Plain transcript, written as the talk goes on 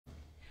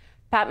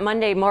Pat,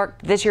 Monday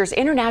marked this year's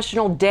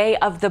International Day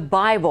of the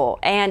Bible,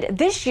 and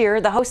this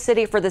year the host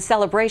city for the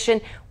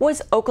celebration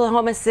was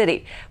Oklahoma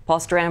City.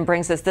 Paul Strand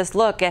brings us this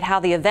look at how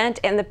the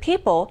event and the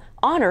people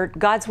honored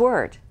God's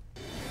Word.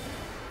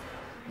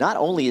 Not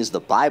only is the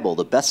Bible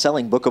the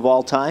best-selling book of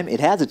all time, it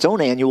has its own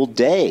annual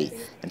day.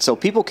 And so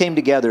people came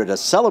together to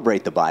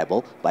celebrate the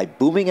Bible by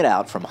booming it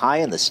out from high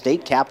in the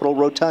state capitol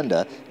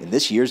rotunda in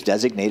this year's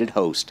designated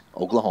host,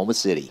 Oklahoma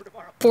City.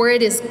 For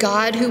it is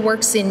God who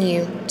works in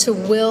you to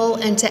will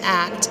and to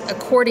act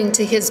according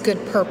to his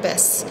good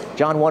purpose.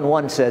 John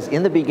 1:1 says,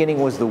 "In the beginning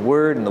was the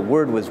Word, and the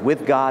Word was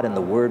with God, and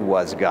the Word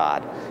was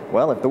God."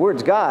 Well, if the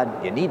Word's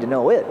God, you need to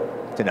know it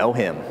to know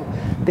Him.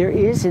 There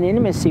is an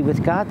intimacy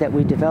with God that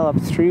we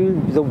develop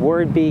through the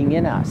Word being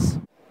in us.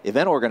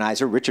 Event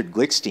organizer Richard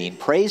Glickstein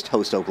praised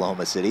Host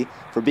Oklahoma City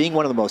for being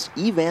one of the most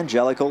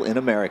evangelical in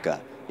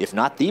America, if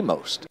not the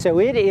most. So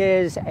it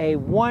is a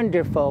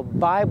wonderful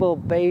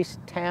Bible-based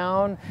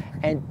town,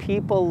 and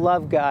people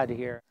love God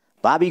here.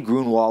 Bobby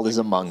Grunwald is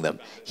among them.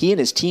 He and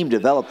his team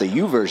developed the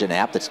YouVersion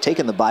app that's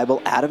taken the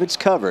Bible out of its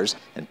covers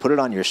and put it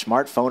on your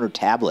smartphone or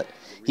tablet.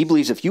 He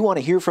believes if you want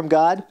to hear from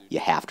God, you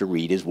have to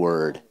read His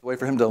Word. A way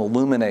for Him to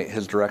illuminate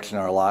His direction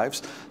in our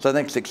lives. So I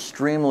think it's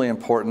extremely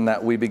important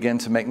that we begin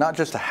to make not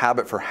just a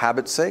habit for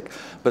habit's sake,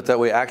 but that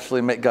we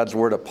actually make God's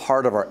Word a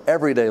part of our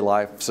everyday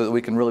life so that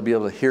we can really be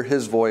able to hear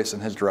His voice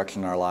and His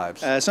direction in our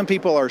lives. Some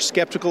people are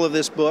skeptical of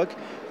this book,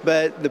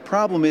 but the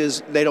problem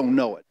is they don't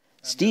know it.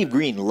 Steve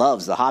Green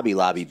loves the Hobby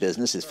Lobby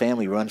business his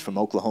family runs from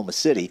Oklahoma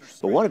City,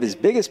 but one of his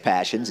biggest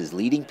passions is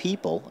leading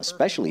people,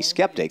 especially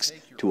skeptics,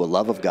 to a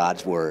love of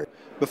God's Word.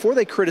 Before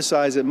they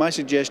criticize it, my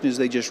suggestion is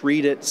they just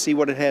read it, see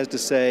what it has to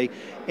say,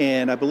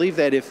 and I believe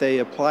that if they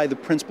apply the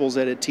principles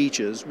that it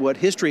teaches, what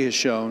history has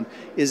shown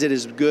is it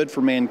is good for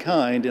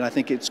mankind, and I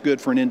think it's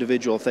good for an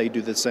individual if they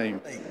do the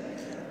same.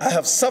 I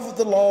have suffered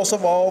the loss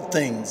of all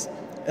things,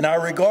 and I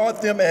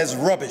regard them as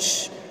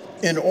rubbish,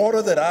 in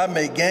order that I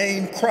may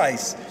gain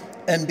Christ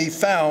and be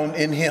found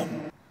in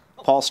Him.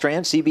 Paul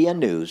Strand, CBN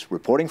News,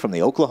 reporting from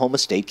the Oklahoma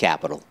State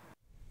Capitol.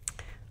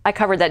 I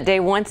covered that day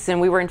once,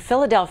 and we were in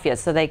Philadelphia,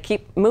 so they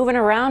keep moving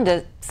around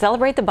to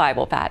celebrate the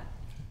Bible, Pat.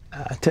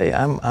 I tell you,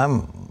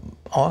 I'm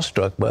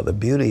awestruck by the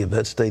beauty of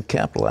that state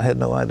capitol. I had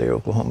no idea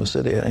Oklahoma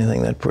City had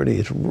anything that pretty.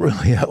 It's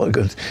really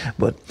elegant.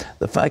 But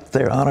the fact that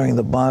they're honoring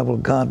the Bible,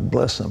 God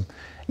bless them.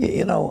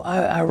 You know,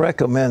 I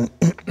recommend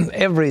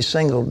every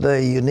single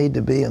day you need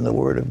to be in the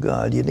Word of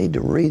God. You need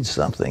to read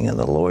something, and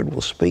the Lord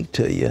will speak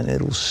to you, and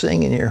it'll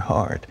sing in your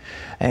heart.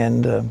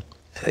 And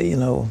you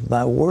know,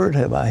 thy word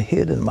have I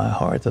hid in my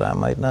heart that I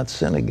might not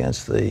sin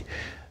against thee.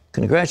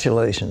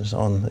 Congratulations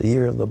on the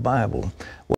year of the Bible.